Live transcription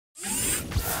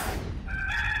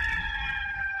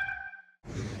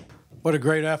What a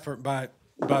great effort by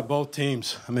both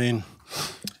teams. I mean,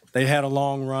 they had a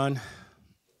long run.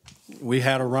 We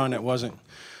had a run that wasn't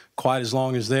quite as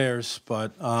long as theirs,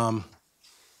 but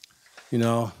you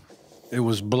know, it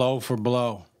was blow for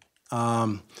blow,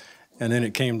 and then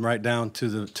it came right down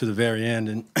to the very end,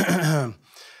 and it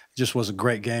just was a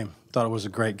great game. Thought it was a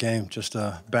great game, just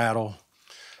a battle.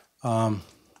 You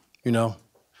know,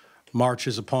 March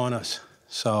is upon us,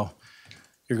 so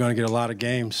you're going to get a lot of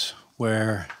games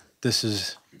where this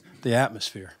is the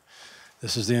atmosphere,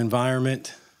 this is the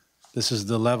environment, this is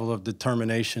the level of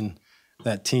determination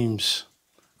that teams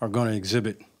are going to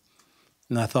exhibit.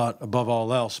 And I thought, above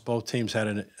all else, both teams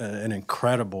had an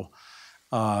incredible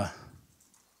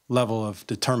level of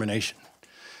determination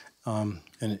in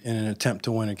an attempt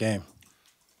to win a game.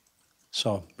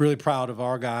 So really proud of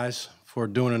our guys for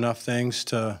doing enough things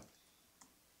to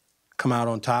come out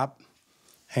on top,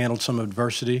 handled some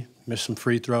adversity, missed some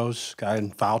free throws, got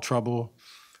in foul trouble,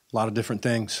 a lot of different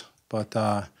things. But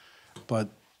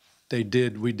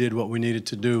we did what we needed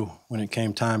to do when it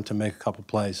came time to make a couple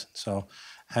plays. So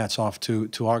hats off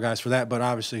to our guys for that, but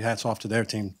obviously hats off to their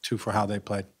team, too, for how they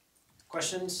played.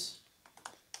 Questions?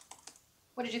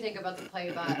 What did you think about the play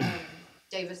by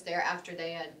Davis there after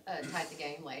they had tied the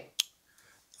game late?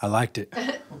 I liked it.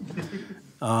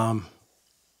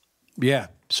 Yeah,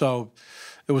 so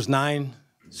it was 9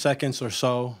 seconds or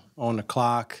so on the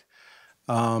clock,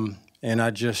 and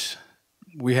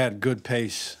we had good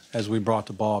pace as we brought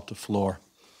the ball up the floor.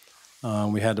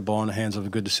 We had the ball in the hands of a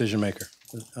good decision maker,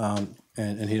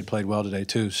 and he had played well today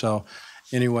too. So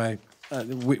anyway,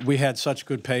 we had such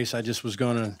good pace. I just was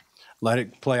going to let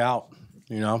it play out.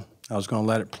 You know, I was going to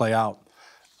let it play out.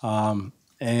 You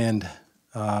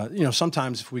know,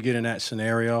 sometimes if we get in that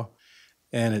scenario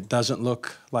and it doesn't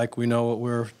look like we know what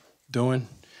we're doing,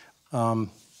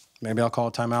 maybe I'll call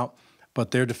a timeout.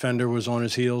 But their defender was on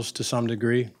his heels to some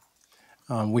degree.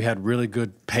 We had really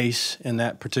good pace in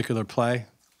that particular play.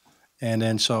 And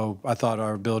then so I thought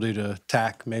our ability to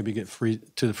attack, maybe get free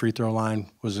to the free throw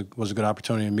line was a good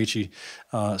opportunity. And Michi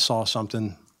saw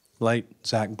something late.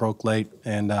 Zach broke late,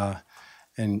 and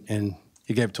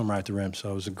he gave it to him right at the rim.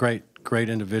 So it was a great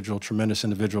individual, tremendous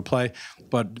individual play.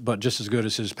 But just as good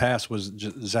as his pass was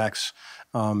Zach's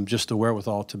just the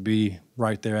wherewithal to be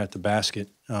right there at the basket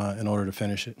in order to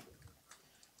finish it.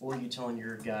 What were you telling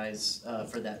your guys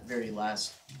for that very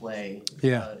last play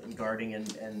in guarding,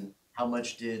 and how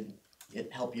much did it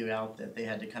help you out that they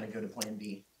had to kind of go to plan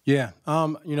B? Yeah,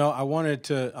 you know, I wanted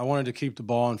to keep the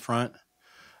ball in front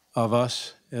of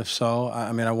us. If so,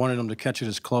 I mean, I wanted them to catch it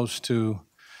as close to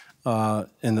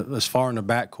as far in the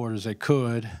backcourt as they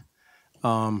could.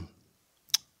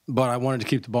 But I wanted to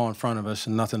keep the ball in front of us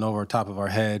and nothing over the top of our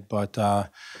head. But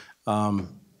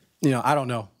you know, I don't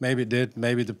know. Maybe it did.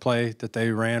 Maybe the play that they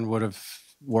ran would have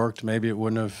worked. Maybe it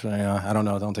wouldn't have. I don't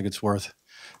know. I don't think it's worth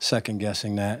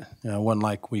second-guessing that. You know, it wasn't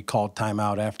like we called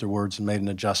timeout afterwards and made an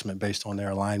adjustment based on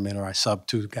their alignment, or I subbed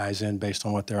 2 guys in based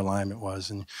on what their alignment was.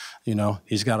 And, you know,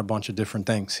 he's got a bunch of different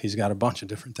things. He's got a bunch of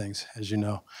different things, as you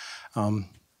know.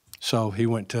 So he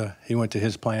went to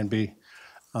his plan B,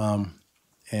 and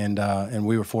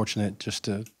we were fortunate just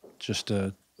to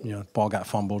you know, the ball got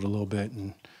fumbled a little bit,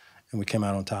 and we came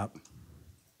out on top.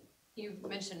 You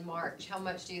mentioned March. How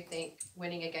much do you think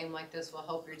winning a game like this will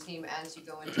help your team as you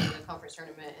go into the conference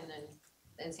tournament and then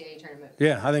the NCAA tournament?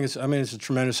 Yeah, I think it's a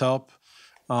tremendous help.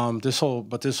 This whole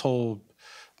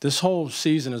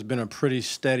season has been a pretty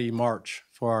steady march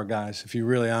for our guys, if you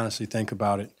really honestly think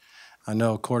about it. I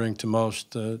know, according to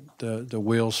most, the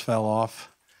wheels fell off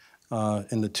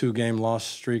in the 2-game loss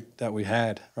streak that we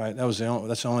had. Right, that's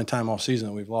the only time all season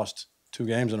that we've lost 2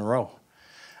 games in a row.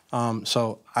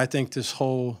 So I think this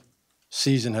whole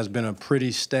season has been a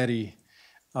pretty steady,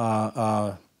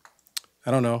 I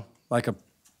don't know, like a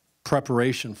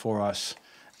preparation for us.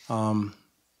 And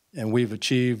we've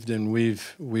achieved, and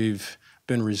we've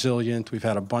been resilient. We've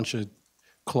had a bunch of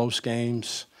close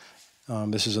games.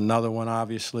 This is another one,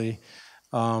 obviously.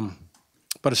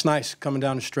 But it's nice coming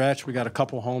down the stretch. We got a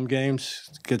couple home games.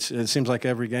 It seems like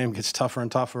every game gets tougher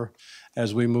and tougher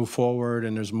as we move forward,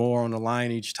 and there's more on the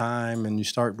line each time, and you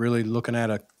start really looking at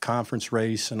a conference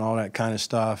race and all that kind of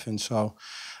stuff. And so,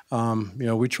 you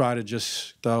know, we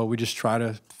just try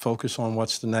to focus on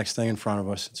what's the next thing in front of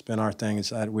us. It's been our thing.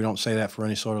 We don't say that for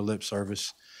any sort of lip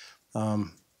service.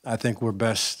 I think we're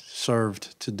best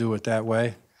served to do it that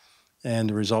way, and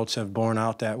the results have borne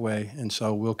out that way. And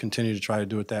so we'll continue to try to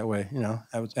do it that way. You know,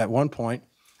 at one point,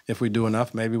 if we do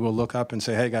enough, maybe we'll look up and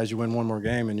say, hey, guys, you win one more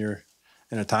game and you're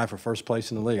in a tie for first place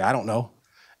in the league. I don't know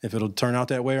if it'll turn out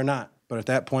that way or not. But at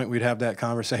that point, we'd have that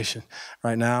conversation.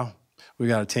 Right now, we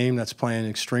got a team that's playing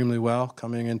extremely well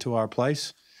coming into our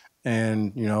place,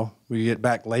 and you know we get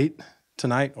back late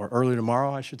tonight or early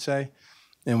tomorrow, I should say,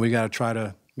 and we got to try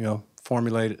to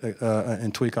formulate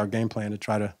and tweak our game plan to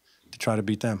try to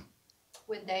beat them.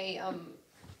 When they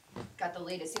got the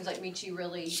lead, it seems like Michi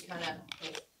really kind of,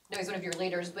 I know he's one of your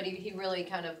leaders, but he really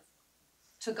kind of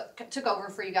took over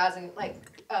for you guys and like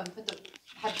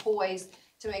had poise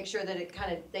to make sure that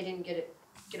they didn't get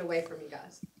away from you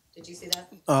guys. Did you see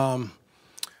that?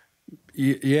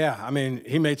 Yeah, I mean,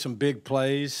 he made some big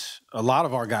plays. A lot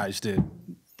of our guys did.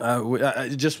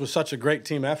 It just was such a great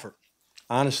team effort.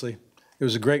 Honestly, it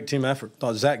was a great team effort.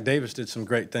 Thought Zach Davis did some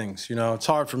great things. You know, it's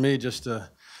hard for me just to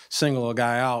single a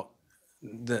guy out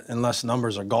unless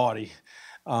numbers are gaudy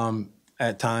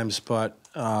at times, but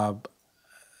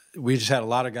we just had a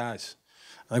lot of guys.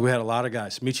 I think we had a lot of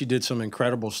guys. Michi did some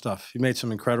incredible stuff. He made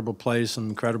some incredible plays, some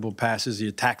incredible passes. He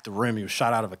attacked the rim. He was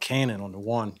shot out of a cannon on the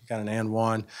one. He got an and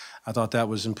one. I thought that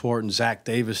was important. Zach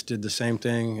Davis did the same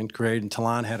thing and created. And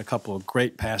Talon had a couple of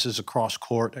great passes across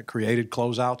court that created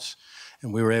closeouts,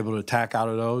 and we were able to attack out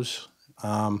of those.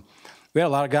 We had a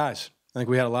lot of guys. I think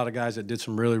we had a lot of guys that did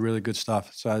some really, really good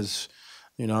stuff. So as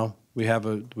you know, we have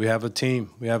a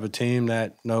team. We have a team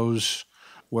that knows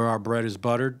where our bread is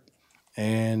buttered.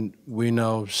 And we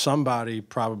know somebody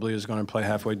probably is going to play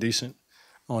halfway decent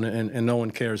on it, and no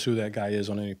one cares who that guy is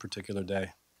on any particular day.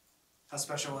 How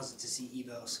special was it to see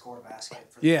Evo score a basket?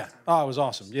 For the Yeah. first time? Oh, it was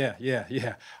awesome.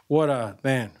 Yeah. What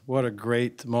a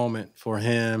great moment for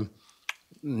him.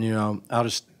 You know, I'll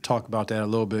just talk about that a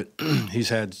little bit. He's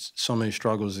had so many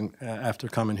struggles after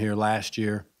coming here last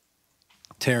year,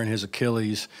 tearing his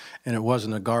Achilles, and it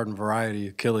wasn't a garden variety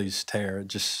Achilles tear. It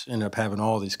just ended up having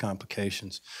all these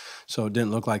complications. So it didn't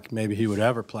look like maybe he would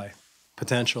ever play,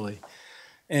 potentially.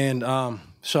 And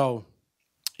so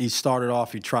he started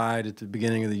off, he tried at the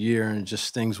beginning of the year, and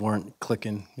just things weren't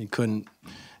clicking.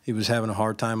 He was having a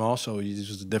hard time also. He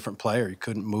was a different player. He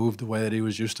couldn't move the way that he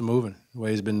was used to moving, the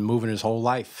way he's been moving his whole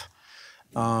life.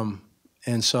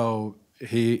 And so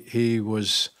he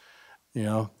was, you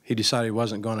know, he decided he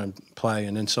wasn't going to play.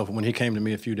 And then so when he came to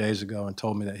me a few days ago and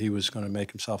told me that he was going to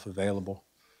make himself available,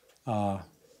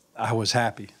 I was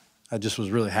happy. I just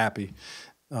was really happy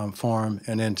for him.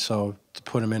 And then so to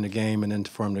put him in the game and then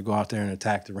for him to go out there and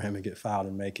attack the rim and get fouled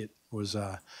and make it was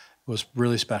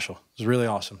really special. It was really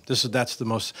awesome. Those are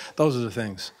the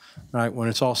things, right? When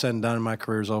it's all said and done and my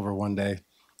career's over one day,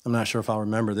 I'm not sure if I'll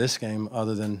remember this game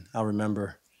other than I'll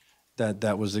remember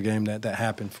that was the game that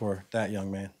happened for that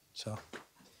young man. So,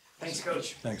 Thanks,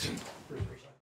 Coach. Thanks.